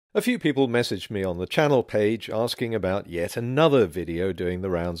A few people messaged me on the channel page asking about yet another video doing the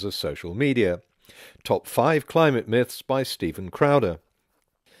rounds of social media. Top 5 Climate Myths by Stephen Crowder.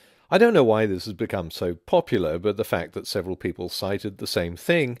 I don't know why this has become so popular, but the fact that several people cited the same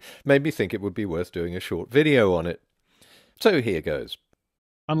thing made me think it would be worth doing a short video on it. So here goes.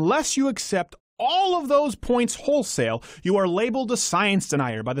 Unless you accept all of those points wholesale, you are labeled a science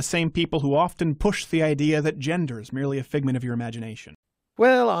denier by the same people who often push the idea that gender is merely a figment of your imagination.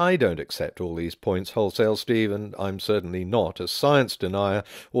 Well, I don't accept all these points wholesale, Steve, and I'm certainly not a science denier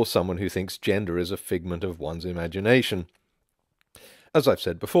or someone who thinks gender is a figment of one's imagination. As I've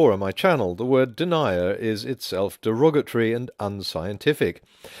said before on my channel, the word denier is itself derogatory and unscientific.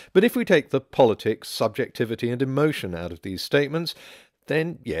 But if we take the politics, subjectivity and emotion out of these statements,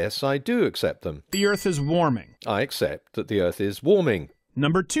 then yes, I do accept them. The Earth is warming. I accept that the Earth is warming.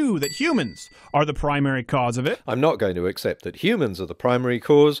 Number 2, that humans are the primary cause of it. I'm not going to accept that humans are the primary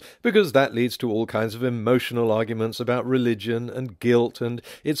cause, because that leads to all kinds of emotional arguments about religion and guilt and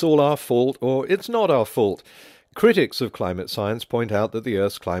it's all our fault or it's not our fault. Critics of climate science point out that the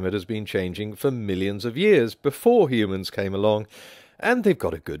Earth's climate has been changing for millions of years before humans came along, and they've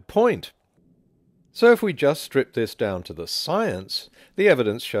got a good point. So if we just strip this down to the science, the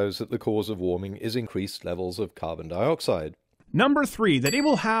evidence shows that the cause of warming is increased levels of carbon dioxide. Number 3, that it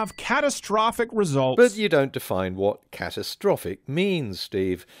will have catastrophic results. But you don't define what catastrophic means,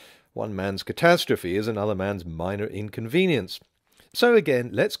 Steve. One man's catastrophe is another man's minor inconvenience. So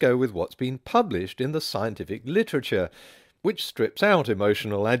again, let's go with what's been published in the scientific literature, which strips out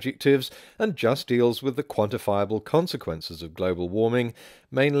emotional adjectives and just deals with the quantifiable consequences of global warming,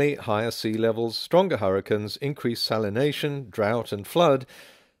 mainly higher sea levels, stronger hurricanes, increased salination, drought and flood,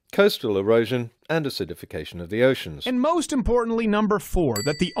 coastal erosion, and acidification of the oceans. And most importantly, number 4,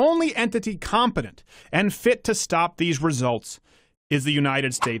 that the only entity competent and fit to stop these results is the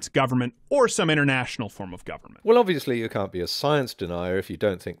United States government or some international form of government. Well, obviously you can't be a science denier if you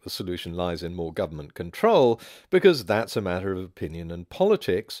don't think the solution lies in more government control, because that's a matter of opinion and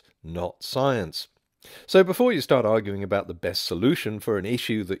politics, not science. So before you start arguing about the best solution for an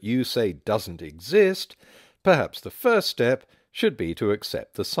issue that you say doesn't exist, perhaps the first step should be to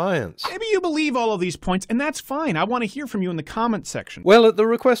accept the science. Maybe you believe all of these points, and that's fine. I want to hear from you in the comments section. Well, at the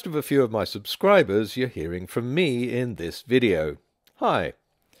request of a few of my subscribers, you're hearing from me in this video. Hi.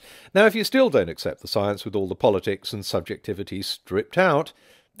 Now, if you still don't accept the science with all the politics and subjectivity stripped out,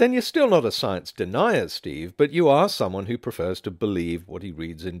 then you're still not a science denier, Steve, but you are someone who prefers to believe what he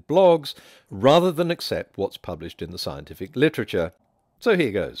reads in blogs rather than accept what's published in the scientific literature. So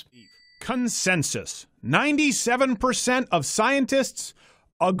here goes. Consensus. 97% of scientists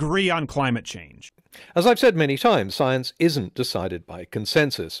agree on climate change. As I've said many times, science isn't decided by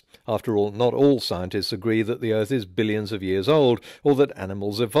consensus. After all, not all scientists agree that the Earth is billions of years old, or that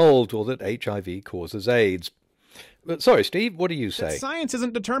animals evolved, or that HIV causes AIDS. But sorry, Steve, what do you say? Science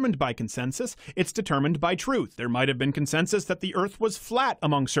isn't determined by consensus, it's determined by truth. There might have been consensus that the Earth was flat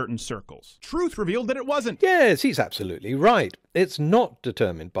among certain circles. Truth revealed that it wasn't. Yes, he's absolutely right. It's not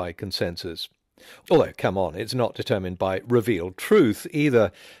determined by consensus. Although, come on, it's not determined by revealed truth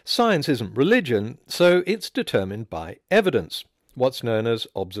either. Science isn't religion, so it's determined by evidence, what's known as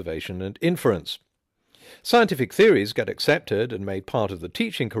observation and inference. Scientific theories get accepted and made part of the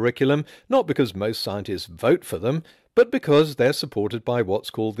teaching curriculum not because most scientists vote for them, but because they're supported by what's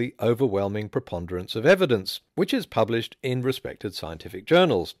called the overwhelming preponderance of evidence, which is published in respected scientific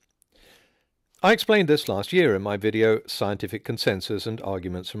journals. I explained this last year in my video, Scientific Consensus and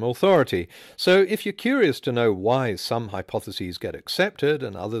Arguments from Authority, so if you're curious to know why some hypotheses get accepted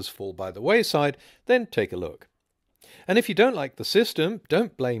and others fall by the wayside, then take a look. And if you don't like the system,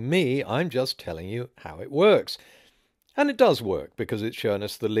 don't blame me, I'm just telling you how it works. And it does work, because it's shown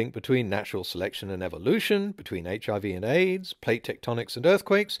us the link between natural selection and evolution, between HIV and AIDS, plate tectonics and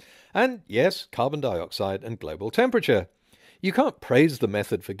earthquakes, and yes, carbon dioxide and global temperature. You can't praise the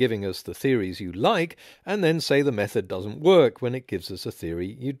method for giving us the theories you like, and then say the method doesn't work when it gives us a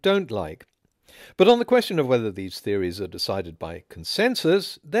theory you don't like. But on the question of whether these theories are decided by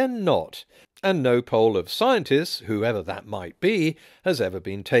consensus, they're not. And no poll of scientists, whoever that might be, has ever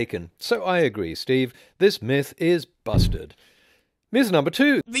been taken. So I agree, Steve, this myth is busted. Myth number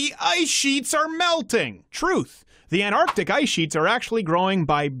 2. The ice sheets are melting. Truth. The Antarctic ice sheets are actually growing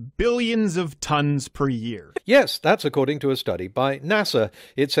by billions of tons per year. Yes, that's according to a study by NASA.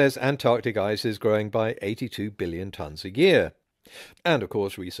 It says Antarctic ice is growing by 82 billion tons a year. And of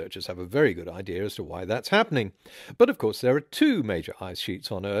course researchers have a very good idea as to why that's happening. But of course there are 2 major ice sheets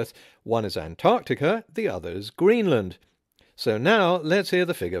on Earth. One is Antarctica, the other is Greenland. So now let's hear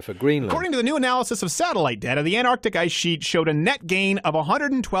the figure for Greenland. According to the new analysis of satellite data, the Antarctic ice sheet showed a net gain of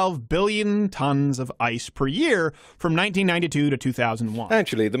 112 billion tons of ice per year from 1992 to 2001.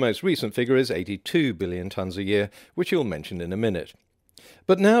 Actually, the most recent figure is 82 billion tons a year, which you'll mention in a minute.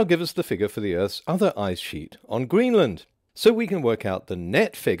 But now give us the figure for the Earth's other ice sheet on Greenland, so we can work out the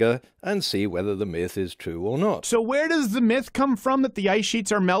net figure and see whether the myth is true or not. So where does the myth come from that the ice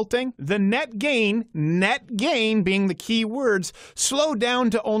sheets are melting? The net gain being the key words, slowed down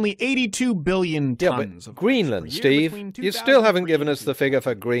to only 82 billion tons. But Greenland, Steve, you still haven't given us the figure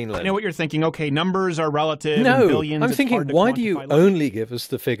for Greenland. I know what you're thinking. Okay, numbers are relative. No, and billions, I'm thinking, why do you quantify. only give us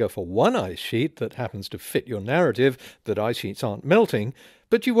the figure for one ice sheet that happens to fit your narrative that ice sheets aren't melting,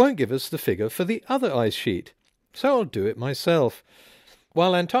 but you won't give us the figure for the other ice sheet? So I'll do it myself.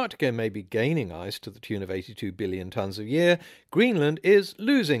 While Antarctica may be gaining ice to the tune of 82 billion tons a year, Greenland is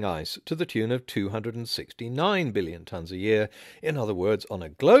losing ice to the tune of 269 billion tons a year. In other words, on a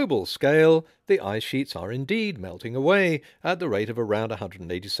global scale, the ice sheets are indeed melting away at the rate of around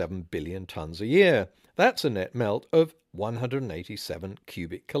 187 billion tons a year. That's a net melt of 187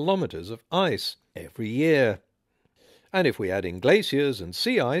 cubic kilometres of ice every year. And if we add in glaciers and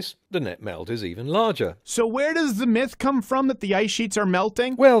sea ice, the net melt is even larger. So where does the myth come from that the ice sheets are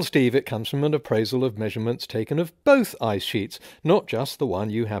melting? Well, Steve, it comes from an appraisal of measurements taken of both ice sheets, not just the one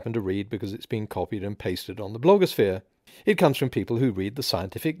you happen to read because it's been copied and pasted on the blogosphere. It comes from people who read the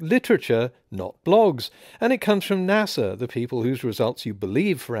scientific literature, not blogs. And it comes from NASA, the people whose results you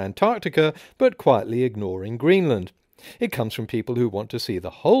believe for Antarctica, but quietly ignore in Greenland. It comes from people who want to see the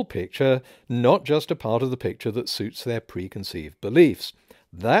whole picture, not just a part of the picture that suits their preconceived beliefs.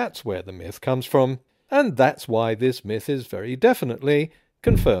 That's where the myth comes from, and that's why this myth is very definitely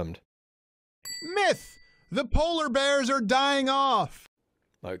confirmed. Myth! The polar bears are dying off!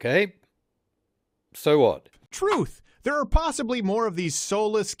 Okay, so what? Truth! There are possibly more of these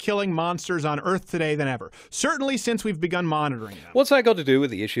soulless, killing monsters on Earth today than ever, certainly since we've begun monitoring them. What's that got to do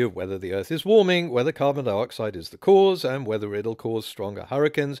with the issue of whether the Earth is warming, whether carbon dioxide is the cause, and whether it'll cause stronger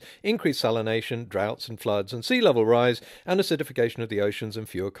hurricanes, increased salination, droughts and floods, and sea level rise, and acidification of the oceans, and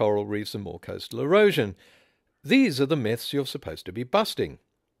fewer coral reefs, and more coastal erosion? These are the myths you're supposed to be busting.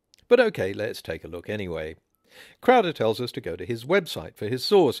 But okay, let's take a look anyway. Crowder tells us to go to his website for his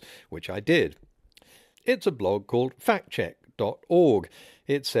source, which I did. It's a blog called factcheck.org.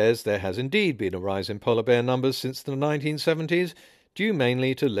 It says there has indeed been a rise in polar bear numbers since the 1970s, due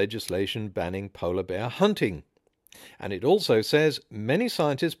mainly to legislation banning polar bear hunting. And it also says many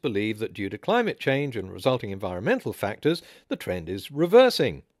scientists believe that due to climate change and resulting environmental factors, the trend is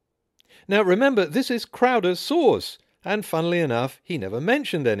reversing. Now remember, this is Crowder's source, and funnily enough, he never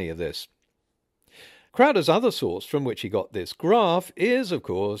mentioned any of this. Crowder's other source from which he got this graph is, of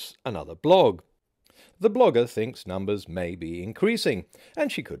course, another blog. The blogger thinks numbers may be increasing,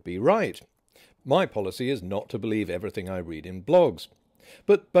 and she could be right. My policy is not to believe everything I read in blogs.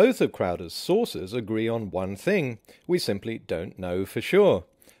 But both of Crowder's sources agree on one thing: we simply don't know for sure.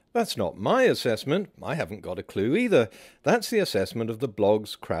 That's not my assessment. I haven't got a clue either. That's the assessment of the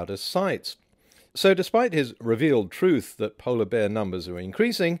blogs Crowder cites. So despite his revealed truth that polar bear numbers are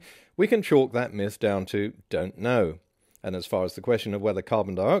increasing, we can chalk that myth down to don't know. And as far as the question of whether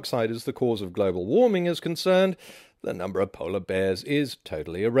carbon dioxide is the cause of global warming is concerned, the number of polar bears is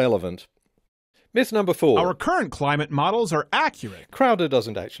totally irrelevant. Myth number 4. Our current climate models are accurate. Crowder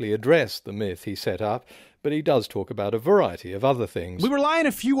doesn't actually address the myth he set up, but he does talk about a variety of other things. We rely on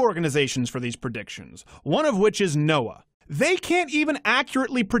a few organizations for these predictions, one of which is NOAA. They can't even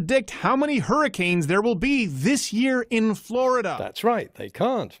accurately predict how many hurricanes there will be this year in Florida. That's right, they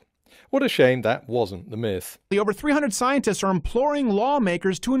can't. What a shame that wasn't the myth. Over 300 scientists are imploring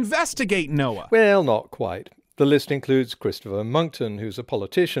lawmakers to investigate NOAA. Well, not quite. The list includes Christopher Monckton, who's a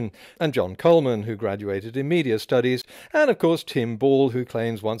politician, and John Coleman, who graduated in media studies, and of course Tim Ball, who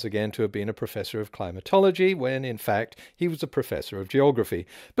claims once again to have been a professor of climatology, when in fact he was a professor of geography.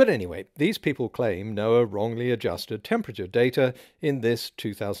 But anyway, these people claim NOAA wrongly adjusted temperature data in this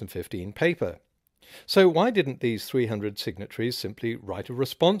 2015 paper. So why didn't these 300 signatories simply write a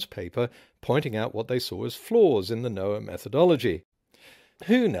response paper pointing out what they saw as flaws in the NOAA methodology?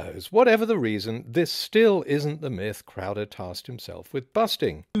 Who knows? Whatever the reason, this still isn't the myth Crowder tasked himself with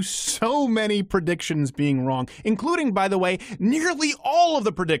busting. So many predictions being wrong, including, by the way, nearly all of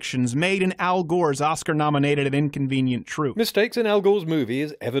the predictions made in Al Gore's Oscar-nominated and Inconvenient Truth. Mistakes in Al Gore's movie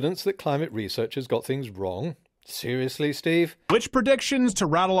is evidence that climate researchers got things wrong. Seriously, Steve? Which predictions, to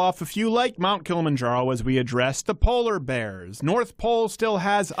rattle off a few, like Mount Kilimanjaro as we addressed, the polar bears. North Pole still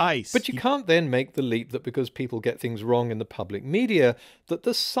has ice. But you can't then make the leap that because people get things wrong in the public media, that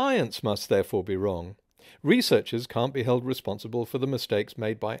the science must therefore be wrong. Researchers can't be held responsible for the mistakes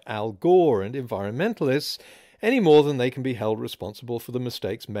made by Al Gore and environmentalists any more than they can be held responsible for the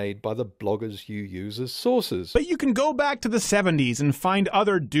mistakes made by the bloggers you use as sources. But you can go back to the 70s and find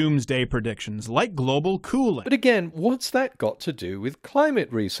other doomsday predictions, like global cooling. But again, what's that got to do with climate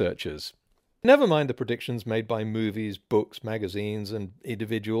researchers? Never mind the predictions made by movies, books, magazines, and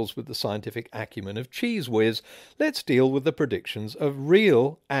individuals with the scientific acumen of Cheese Whiz. Let's deal with the predictions of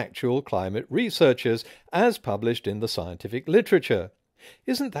real, actual climate researchers as published in the scientific literature.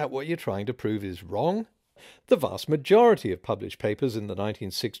 Isn't that what you're trying to prove is wrong? The vast majority of published papers in the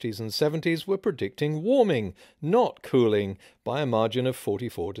 1960s and 70s were predicting warming, not cooling, by a margin of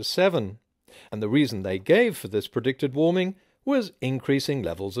 44-7. And the reason they gave for this predicted warming was increasing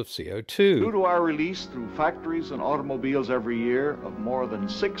levels of CO2. Due to our release through factories and automobiles every year of more than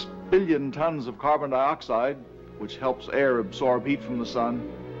 6 billion tons of carbon dioxide, which helps air absorb heat from the sun,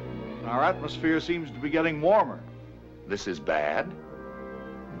 our atmosphere seems to be getting warmer. This is bad?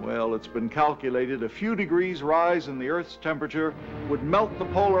 Well, it's been calculated a few degrees rise in the Earth's temperature would melt the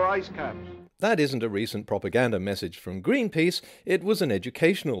polar ice caps. That isn't a recent propaganda message from Greenpeace. It was an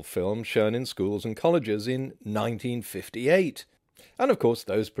educational film shown in schools and colleges in 1958. And of course,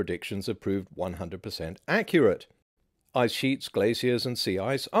 those predictions have proved 100% accurate. Ice sheets, glaciers, and sea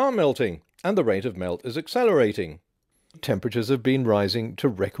ice are melting, and the rate of melt is accelerating. Temperatures have been rising to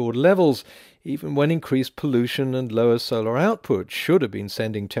record levels, even when increased pollution and lower solar output should have been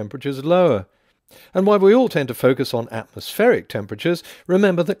sending temperatures lower. And while we all tend to focus on atmospheric temperatures,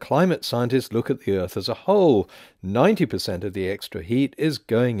 remember that climate scientists look at the Earth as a whole. 90% of the extra heat is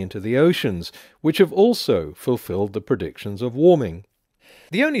going into the oceans, which have also fulfilled the predictions of warming.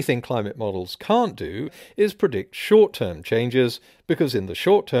 The only thing climate models can't do is predict short-term changes, because in the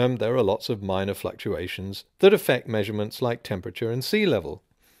short term there are lots of minor fluctuations that affect measurements like temperature and sea level.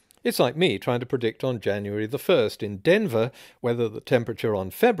 It's like me trying to predict on January the 1st in Denver whether the temperature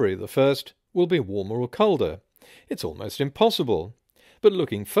on February the 1st will be warmer or colder. It's almost impossible. But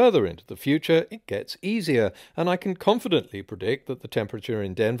looking further into the future, it gets easier, and I can confidently predict that the temperature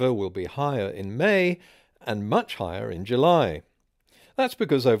in Denver will be higher in May and much higher in July. That's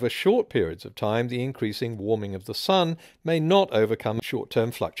because over short periods of time, the increasing warming of the sun may not overcome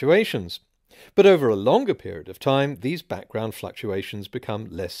short-term fluctuations. But over a longer period of time, these background fluctuations become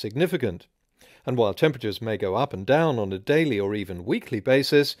less significant. And while temperatures may go up and down on a daily or even weekly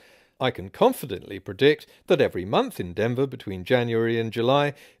basis, I can confidently predict that every month in Denver between January and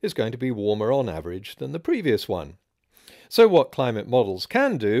July is going to be warmer on average than the previous one. So what climate models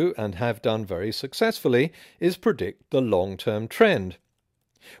can do, and have done very successfully, is predict the long-term trend.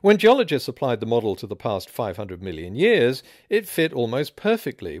 When geologists applied the model to the past 500 million years, it fit almost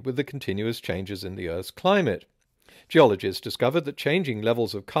perfectly with the continuous changes in the Earth's climate. Geologists discovered that changing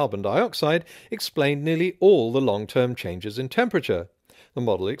levels of carbon dioxide explained nearly all the long-term changes in temperature. The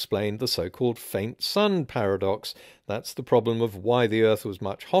model explained the so-called faint sun paradox. That's the problem of why the Earth was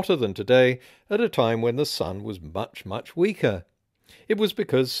much hotter than today at a time when the sun was much, much weaker. It was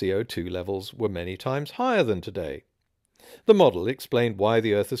because CO2 levels were many times higher than today. The model explained why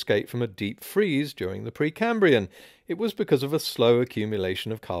the Earth escaped from a deep freeze during the Precambrian. It was because of a slow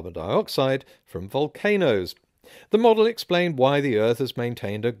accumulation of carbon dioxide from volcanoes. The model explained why the Earth has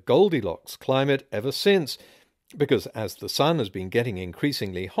maintained a Goldilocks climate ever since, because as the sun has been getting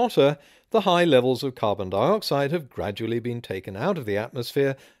increasingly hotter, the high levels of carbon dioxide have gradually been taken out of the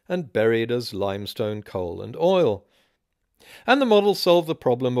atmosphere and buried as limestone, coal and oil. And the model solved the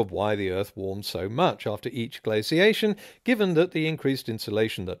problem of why the Earth warmed so much after each glaciation, given that the increased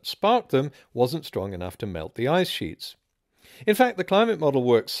insulation that sparked them wasn't strong enough to melt the ice sheets. In fact, the climate model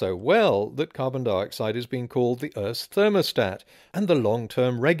works so well that carbon dioxide is being called the Earth's thermostat and the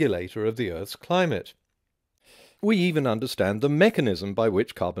long-term regulator of the Earth's climate. We even understand the mechanism by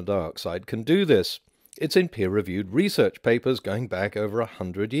which carbon dioxide can do this. It's in peer-reviewed research papers going back over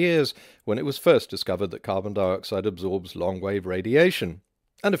 100 years, when it was first discovered that carbon dioxide absorbs long-wave radiation.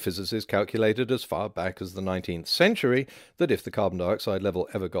 And a physicist calculated as far back as the 19th century that if the carbon dioxide level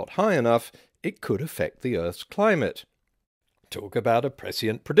ever got high enough, it could affect the Earth's climate. Talk about a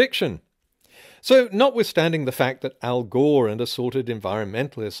prescient prediction. So, notwithstanding the fact that Al Gore and assorted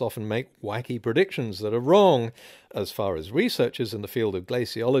environmentalists often make wacky predictions that are wrong, as far as researchers in the field of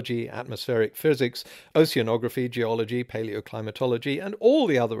glaciology, atmospheric physics, oceanography, geology, paleoclimatology, and all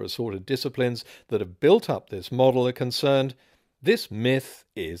the other assorted disciplines that have built up this model are concerned, this myth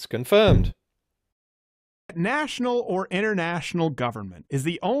is confirmed. National or international government is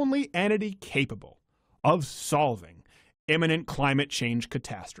the only entity capable of solving imminent climate change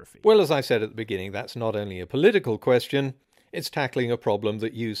catastrophe. Well, as I said at the beginning, that's not only a political question, it's tackling a problem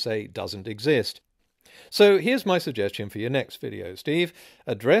that you say doesn't exist. So here's my suggestion for your next video, Steve.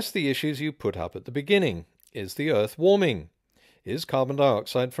 Address the issues you put up at the beginning. Is the Earth warming? Is carbon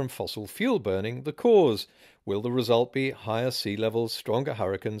dioxide from fossil fuel burning the cause? Will the result be higher sea levels, stronger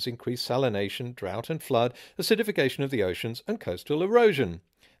hurricanes, increased salination, drought and flood, acidification of the oceans, and coastal erosion?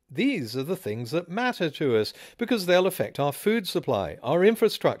 These are the things that matter to us because they'll affect our food supply, our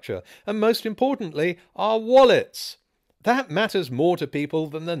infrastructure, and most importantly, our wallets. That matters more to people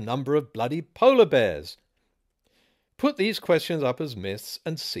than the number of bloody polar bears. Put these questions up as myths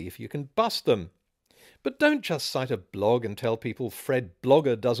and see if you can bust them. But don't just cite a blog and tell people Fred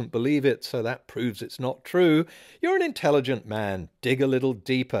Blogger doesn't believe it, so that proves it's not true. You're an intelligent man. Dig a little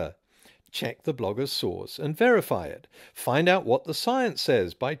deeper. Check the blogger's source and verify it. Find out what the science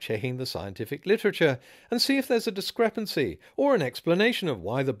says by checking the scientific literature and see if there's a discrepancy or an explanation of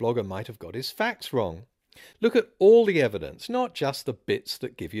why the blogger might have got his facts wrong. Look at all the evidence, not just the bits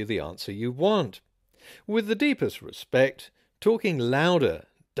that give you the answer you want. With the deepest respect, talking louder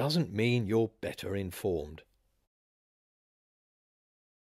doesn't mean you're better informed.